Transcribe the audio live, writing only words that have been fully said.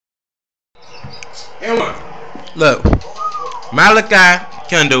And one. Look, Malichi,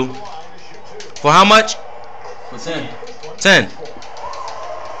 Kendal. For how much? For 10. 10.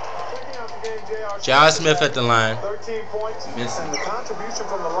 J.R. Smith at the line. Missing.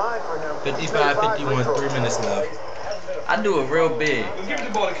 55-51, 3 minutes left. I do it real big. Give the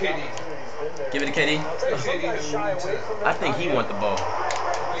ball to KD. Give it to KD? I think he want the ball.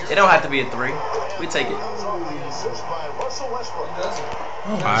 It don't have to be a 3. We take it.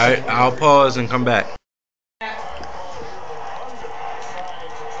 Alright, I'll pause and come back.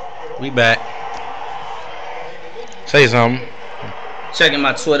 We back. Say something. Checking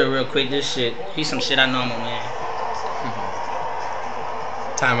my Twitter real quick. This shit. He's some shit I know, my man.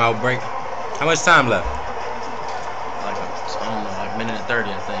 Timeout break. How much time left? Like I don't know, like a minute and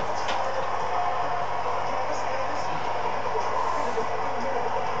 30, I think.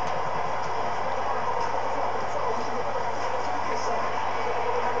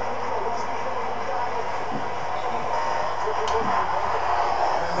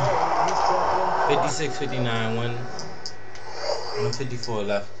 $56-59, 154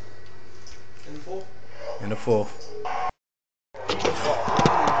 left. In the fourth? In the fourth.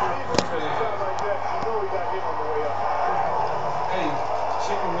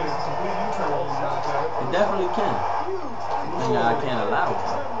 It definitely can. And I can't allow it.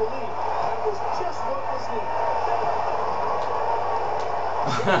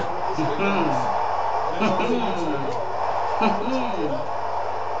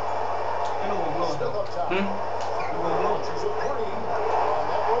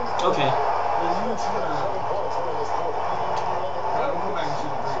 Okay.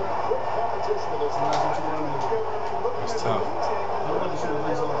 It's tough.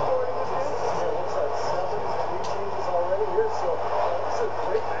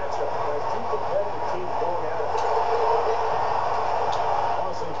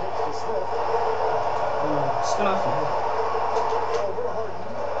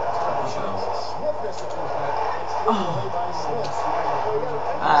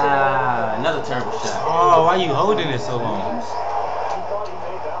 Another terrible shot. Oh, why you holding it so long?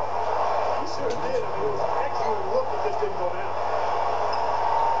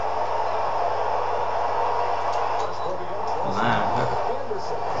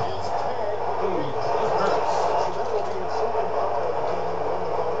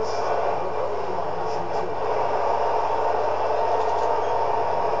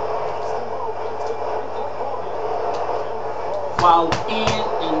 While in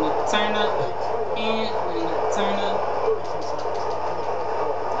the turn up, in the turn up.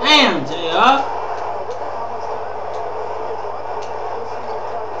 Damn, JR.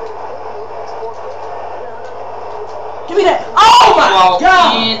 Give me that. Oh my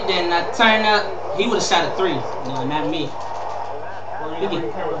God. In, then I turn up. He would have shot a 3. No, not me.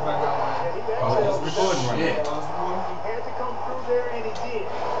 Oh, it's recording right now.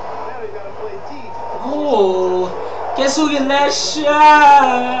 Oh, guess who get last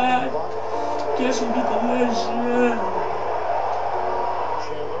shot? Guess who get the last shot?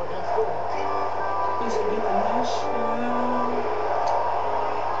 Guess who get the last shot?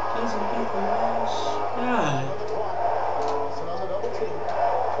 Guess who get the last shot?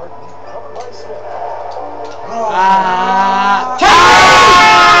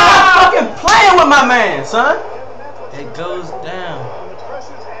 Fucking playing with my man, son. It goes down.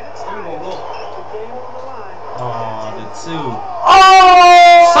 Oh, the 2.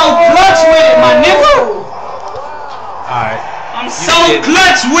 Oh! So clutch with it, my nigga. Alright. I'm so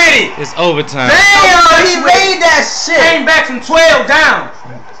clutch with it. It's overtime. Damn, he made that shit. Came back from 12 down.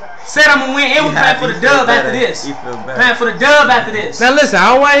 Said I'm gonna win. And we playing for the dub after this. You feel better. Playing for the dub after this. Now listen, I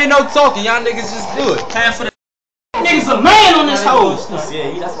don't want to hear no talking. Y'all niggas just do it. Playing for the niggas a man on this hoe.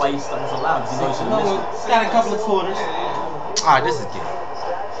 Yeah, that's why he's so loud. You know he should have missed it. Got a couple of quarters. Alright, this is good.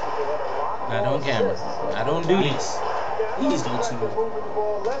 Not on camera. I don't do this. Please don't to me.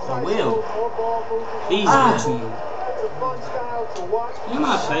 I will. Please don't to me. You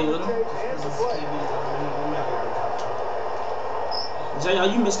might play with him. JR,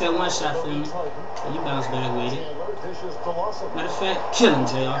 you missed that one shot for me. You bounced back with it. Matter of fact, kill him,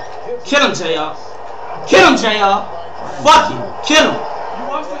 JR. Kill him, JR. Kill him, JR. Fuck him. Kill him.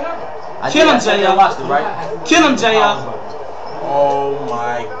 Kill him, JR. Kill him, JR. Oh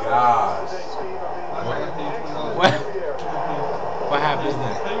my gosh. What happens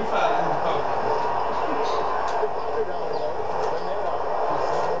then?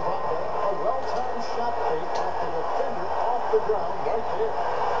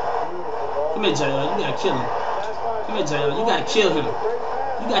 Come here, JR. You gotta kill him. Come here, JR. You gotta kill him.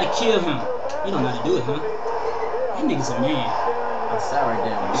 You gotta kill him. You don't know how to do it, huh? That nigga's a man. I sat right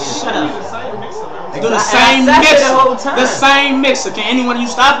there. Shut up. Do the same mixer. The same mixer. Can any one of you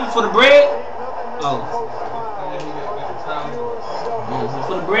stop it for the bread? Oh.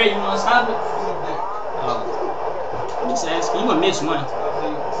 For the bread, you want to stop it? Oh. I'm just asking. You gonna miss one. You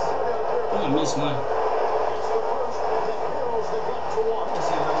gonna miss one.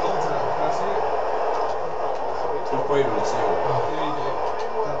 He played on the same one. Yeah, he did.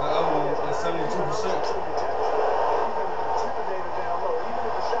 The other one is 72%.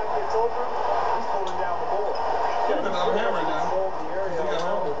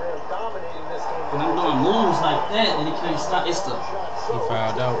 When I'm doing moves like that, and he can't stop. It's the He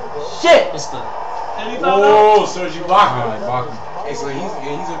fouled out. shit. It's the. Oh, Sergi Ibaka. Hey, so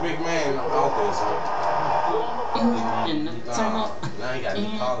he's a big man out there, so. And turn up. Now he got to be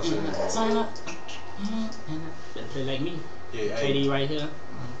polished. Turn up. Better play like me. Yeah, KD right here.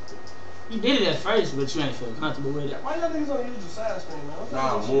 You did it at first, but you ain't feel comfortable with it. Why y'all niggas don't use the side screen, man?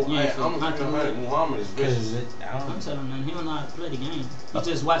 Nah, I'm Muhammad is vicious. I'm telling him, he don't know how to play the game. You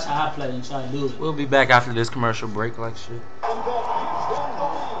just watch how I play and try to do it. We'll be back after this commercial break like shit.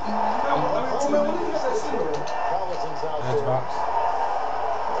 Xbox.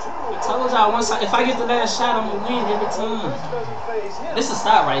 I told y'all once, if I get the last shot, I'm gonna win every time. This is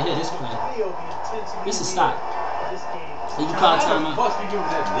stop right here, this play. This is stop. So you call timeout.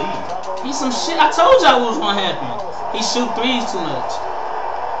 He's some shit. I told y'all what was gonna happen. He shoot threes too much.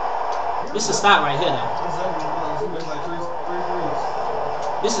 This is stop right here, though.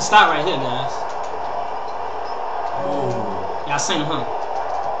 This is stop right here, guys. Y'all seen him, huh?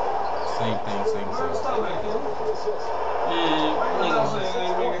 Same thing. Man, nigga,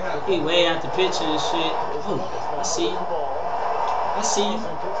 he way out the picture and shit. Oh, I see you. I see you.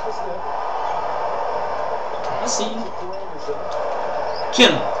 I see you.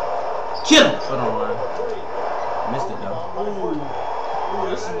 Kill him. Kill him. Hold on, man. Missed it though. Ooh,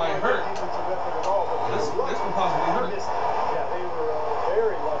 this might hurt. This could possibly hurt.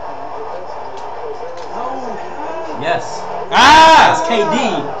 Yes. Ah, it's KD.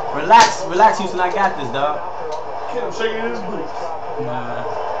 Relax, Houston. I got this, dog. Kill him shaking his boots. Nah.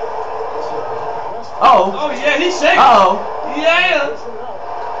 Oh. Oh yeah, he's shaking. Oh. Yeah.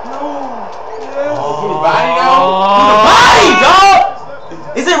 No. Yeah. Body,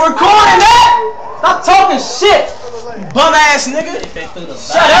 dog. Is it recording that? Stop talking shit, bum ass nigga.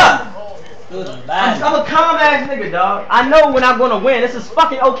 Shut up. I'm a calm ass nigga, dog. I know when I'm gonna win. This is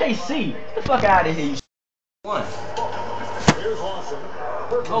fucking OKC. Get the fuck out of here, you one.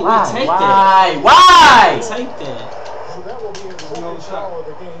 Oh, Why? take that. Why? Take that.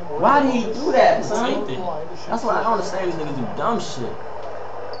 Why did he do that, son? Take that. That's why I don't understand these niggas do dumb shit.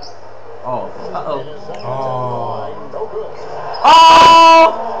 Oh. Uh-oh. Oh!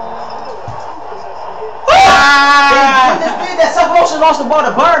 That self-motion lost the ball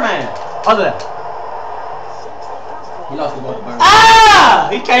to Birdman. Other than that. He lost the ball to Birdman. Ah!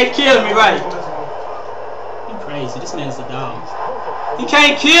 He can't kill me, right? He crazy. This man's a dog. He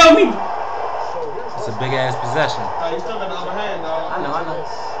can't kill me. It's a big ass possession. You still got the upper hand, dog. I know.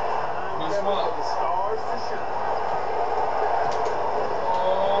 Be smart.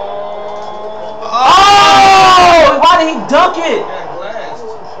 Oh! Why did he dunk it? Yeah, glass.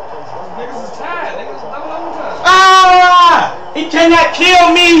 Niggas is tired. Niggas is double time. Ah! He cannot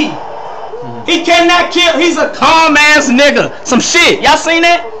kill me. He cannot kill. He's a calm ass nigga. Some shit. Y'all seen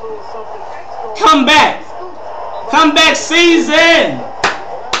that? Come back. Come back season.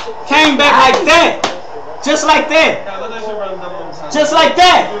 Came back like that. Just like that. Yeah, let that shit run double time. Just like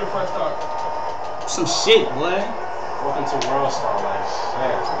that. Do the first start. Some shit, boy. Welcome to World Star like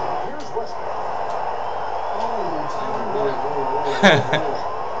shit.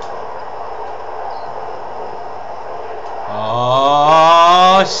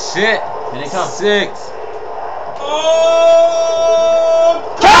 Oh shit! Here they come. 6. Oh!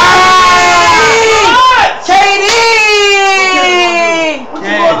 KD! What you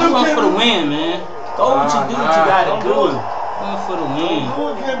gonna do, I'm going for the Kendal? win, man. Go what you do, what you gotta do. Going for the win. Do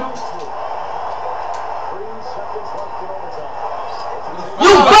it, Kendal.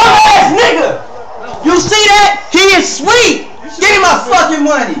 You bum ass nigga! You see that? He is sweet! Give me my fucking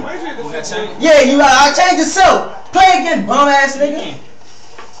money! Yeah, I'll change yourself. Play again, bum ass nigga.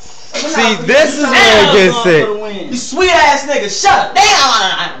 See, this is where it gets sick. You sweet ass nigga, shut up.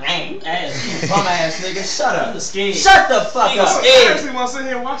 Damn! Bum ass nigga, shut up. Scared. Shut the fuck up. I actually want to sit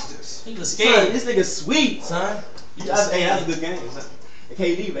here and watch this. He was Son, scared. this nigga sweet, son. Hey, that's a good game.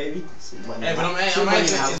 KD, baby. Hey, but I'm